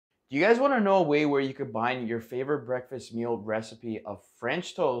Do you guys want to know a way where you combine your favorite breakfast meal recipe of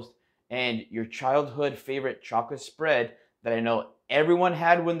French toast and your childhood favorite chocolate spread that I know everyone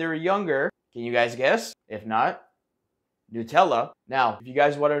had when they were younger? Can you guys guess? If not, Nutella. Now, if you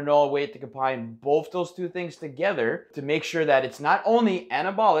guys want to know a way to combine both those two things together to make sure that it's not only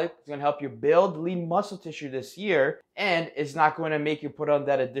anabolic, it's going to help you build lean muscle tissue this year, and it's not going to make you put on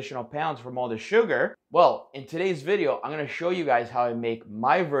that additional pounds from all the sugar, well, in today's video, I'm going to show you guys how I make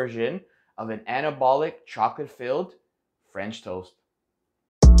my version of an anabolic chocolate-filled French toast.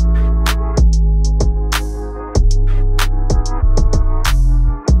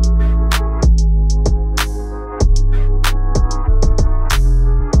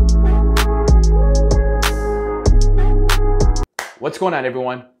 What's going on,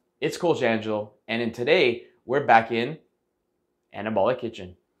 everyone? It's Coach Angelo, and today we're back in Anabolic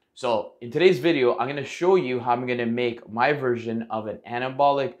Kitchen. So in today's video, I'm going to show you how I'm going to make my version of an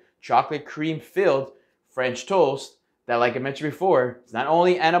anabolic chocolate cream filled French toast that, like I mentioned before, is not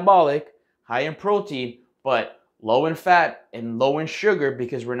only anabolic, high in protein, but low in fat and low in sugar,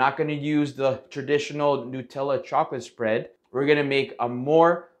 because we're not going to use the traditional Nutella chocolate spread. We're going to make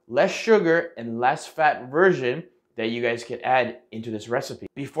a less sugar and less fat version that you guys can add into this recipe.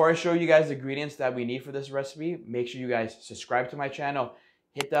 Before I show you guys the ingredients that we need for this recipe, make sure you guys subscribe to my channel,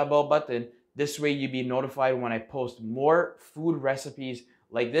 hit that bell button. This way you'll be notified when I post more food recipes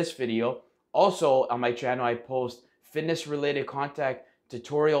like this video. Also on my channel, I post fitness related content,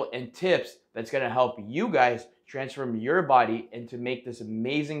 tutorial and tips that's gonna help you guys transform your body and to make this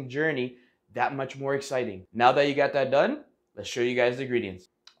amazing journey that much more exciting. Now that you got that done, let's show you guys the ingredients.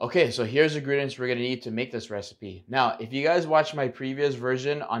 Okay, so here's the ingredients we're gonna need to make this recipe. Now, if you guys watched my previous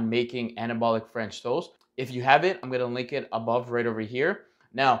version on making anabolic French toast, if you haven't, I'm gonna link it above right over here.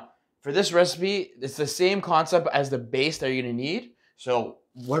 Now, for this recipe, it's the same concept as the base that you're gonna need. So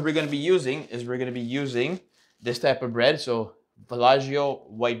what we're gonna be using is we're gonna be using this type of bread. So Villaggio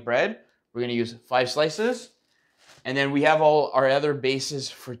white bread. We're gonna use 5 slices. And then we have all our other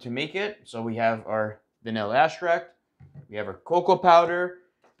bases to make it. So we have our vanilla extract, we have our cocoa powder,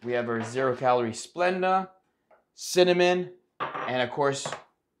 we have our zero-calorie Splenda, cinnamon, and of course,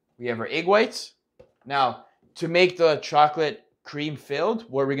 we have our egg whites. Now, to make the chocolate cream filled,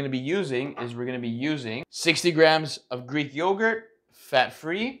 what we're gonna be using is we're gonna be using 60 grams of Greek yogurt,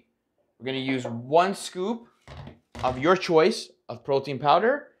 fat-free. We're gonna use 1 scoop of your choice of protein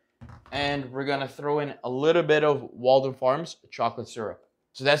powder, and we're gonna throw in a little bit of Walden Farms chocolate syrup.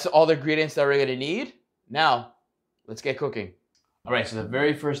 So that's all the ingredients that we're gonna need. Now, let's get cooking. All right, so the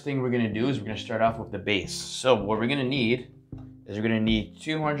very first thing we're gonna do is we're gonna start off with the base. So what we're gonna need is we're gonna need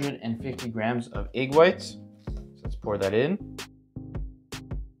 250 grams of egg whites. So let's pour that in.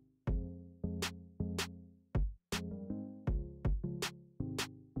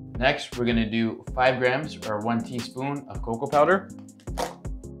 Next, we're gonna do 5 grams or 1 teaspoon of cocoa powder.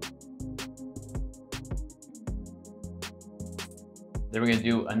 Then we're gonna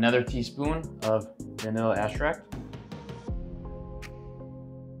do another teaspoon of vanilla extract.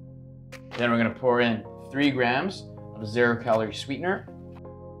 Then we're gonna pour in 3 grams of zero-calorie sweetener.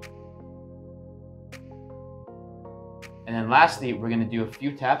 And then lastly, we're gonna do a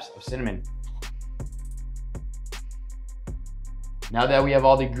few taps of cinnamon. Now that we have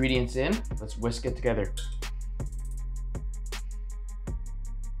all the ingredients in, let's whisk it together.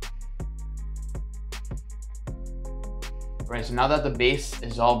 All right, so now that the base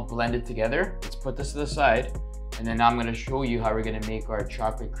is all blended together, let's put this to the side. And then now I'm gonna show you how we're gonna make our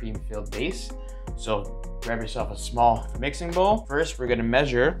chocolate cream filled base. So grab yourself a small mixing bowl. First, we're gonna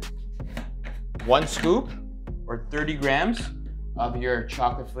measure 1 scoop or 30 grams of your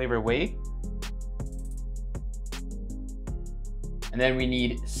chocolate flavored whey. And then we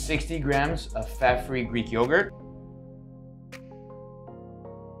need 60 grams of fat-free Greek yogurt.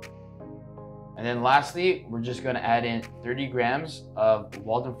 And then lastly, we're just gonna add in 30 grams of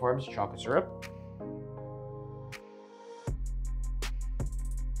Walden Farms chocolate syrup.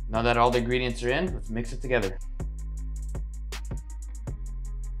 Now that all the ingredients are in, let's mix it together.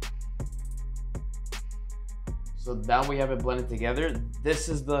 So now we have it blended together. This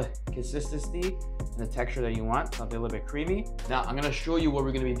is the consistency and the texture that you want, something a little bit creamy. Now I'm gonna show you what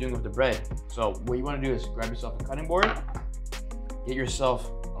we're gonna be doing with the bread. So what you wanna do is grab yourself a cutting board, get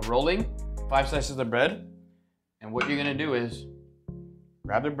yourself a rolling, 5 slices of bread. And what you're gonna do is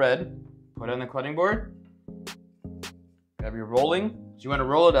grab the bread, put it on the cutting board, grab your rolling. So you want to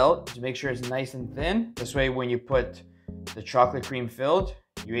roll it out to make sure it's nice and thin. This way, when you put the chocolate cream filled,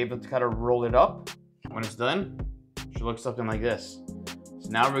 you're able to kind of roll it up. When it's done, it should look something like this.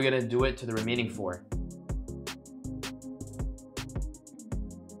 So now we're gonna do it to the remaining 4.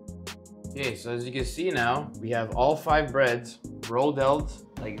 Okay, so as you can see now, we have all 5 breads rolled out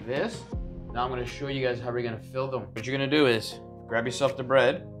like this. Now I'm gonna show you guys how we're gonna fill them. What you're gonna do is grab yourself the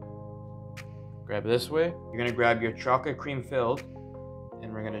bread, grab this way. You're gonna grab your chocolate cream filled,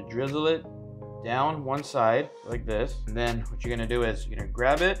 and we're gonna drizzle it down one side like this. And then what you're gonna do is you're gonna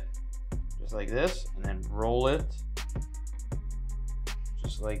grab it just like this, and then roll it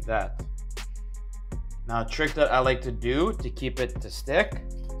just like that. Now a trick that I like to do to keep it to stick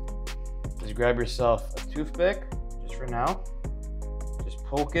is grab yourself a toothpick, just for now. Just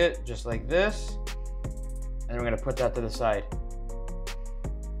poke it just like this, and then we're gonna put that to the side.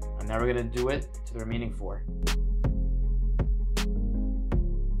 And now we're gonna do it to the remaining 4.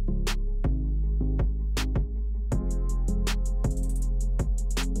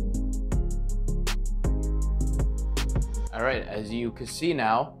 All right, as you can see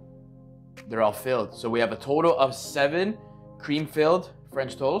now, they're all filled. So we have a total of 7 cream filled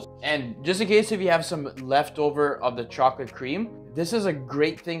French toast. And just in case if you have some leftover of the chocolate cream, this is a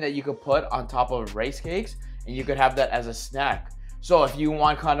great thing that you could put on top of rice cakes, and you could have that as a snack. So if you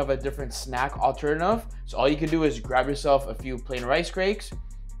want kind of a different snack alternative, so all you can do is grab yourself a few plain rice cakes,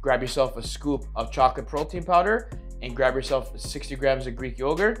 grab yourself a scoop of chocolate protein powder, and grab yourself 60 grams of Greek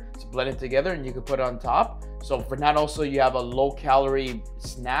yogurt. Just blend it together and you can put it on top. So for not also you have a low calorie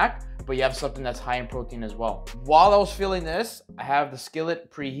snack, but you have something that's high in protein as well. While I was filling this, I have the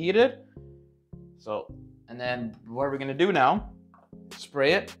skillet preheated. So, and then what we're gonna do now,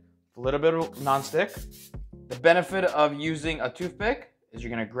 spray it with a little bit of nonstick. The benefit of using a toothpick is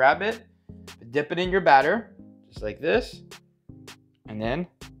you're gonna grab it, dip it in your batter, just like this, and then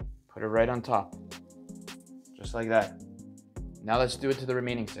put it right on top, just like that. Now let's do it to the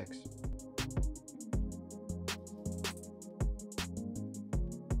remaining 6.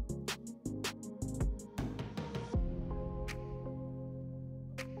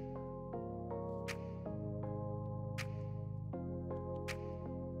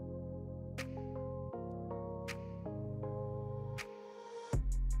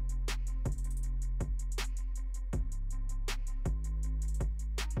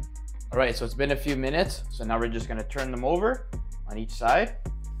 All right, so it's been a few minutes. So now we're just gonna turn them over on each side,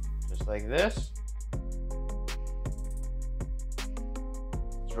 just like this.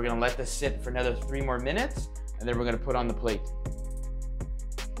 So we're gonna let this sit for another 3 more minutes, and then we're gonna put on the plate.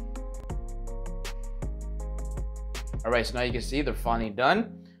 All right, so now you can see they're finally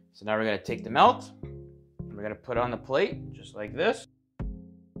done. So now we're gonna take them out, and we're gonna put it on the plate, just like this.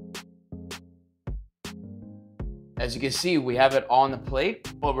 As you can see, we have it on the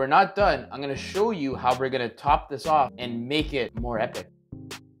plate, but we're not done. I'm gonna show you how we're gonna top this off and make it more epic.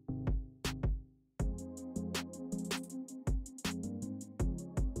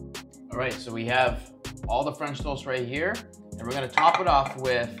 All right, so we have all the French toast right here, and we're gonna top it off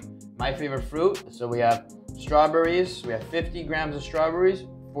with my favorite fruit. So we have strawberries. We have 50 grams of strawberries,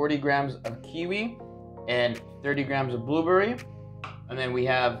 40 grams of kiwi, and 30 grams of blueberry. And then we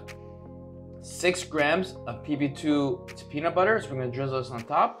have 6 grams of PB2 peanut butter. So we're gonna drizzle this on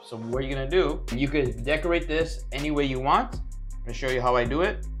top. So what you're gonna do, you could decorate this any way you want. I'm gonna show you how I do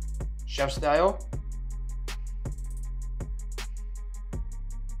it, chef style.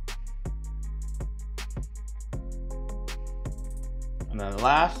 And then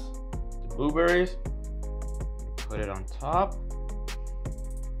last, the blueberries. Put it on top.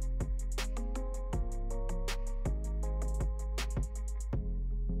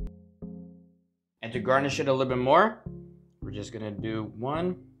 And to garnish it a little bit more, we're just gonna do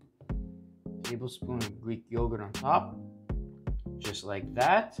 1 tablespoon of Greek yogurt on top, just like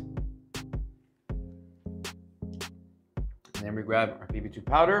that. And then we grab our PB2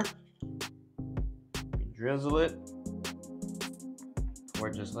 powder, we drizzle it, pour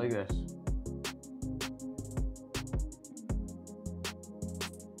it just like this.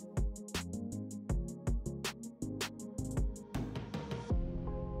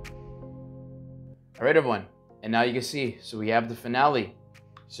 All right, everyone, and now you can see, so we have the finale.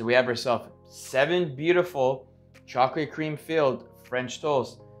 So we have ourselves 7 beautiful chocolate cream filled French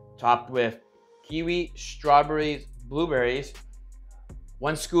toast topped with kiwi, strawberries, blueberries,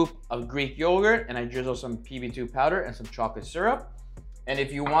 1 scoop of Greek yogurt, and I drizzle some PB2 powder and some chocolate syrup. And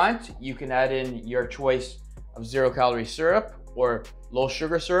if you want, you can add in your choice of 0-calorie syrup or low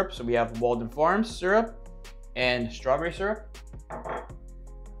sugar syrup. So we have Walden Farms syrup and strawberry syrup.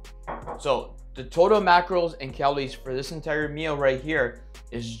 So the total macros and calories for this entire meal right here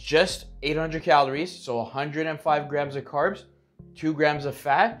is just 800 calories. So 105 grams of carbs, 2 grams of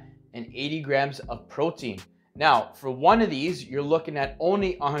fat, and 80 grams of protein. Now, for one of these, you're looking at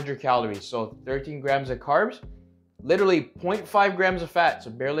only 100 calories. So 13 grams of carbs, literally 0.5 grams of fat, so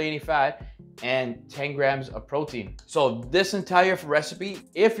barely any fat, and 10 grams of protein. So this entire recipe,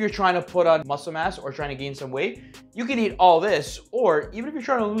 if you're trying to put on muscle mass or trying to gain some weight, you can eat all this, or even if you're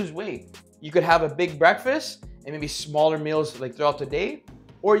trying to lose weight, you could have a big breakfast and maybe smaller meals like throughout the day,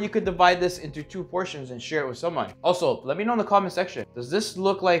 or you could divide this into 2 portions and share it with someone. Also, let me know in the comment section, does this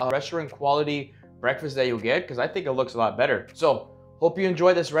look like a restaurant quality breakfast that you'll get? Because I think it looks a lot better. So hope you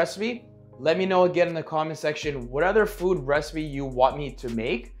enjoyed this recipe. Let me know again in the comment section what other food recipe you want me to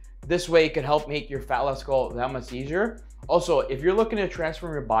make. This way it can help make your fat loss goal that much easier. Also, if you're looking to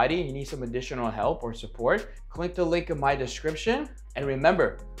transform your body and you need some additional help or support, click the link in my description. And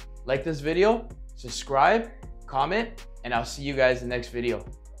remember, like this video, subscribe, comment, and I'll see you guys in the next video.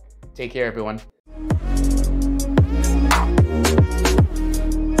 Take care, everyone.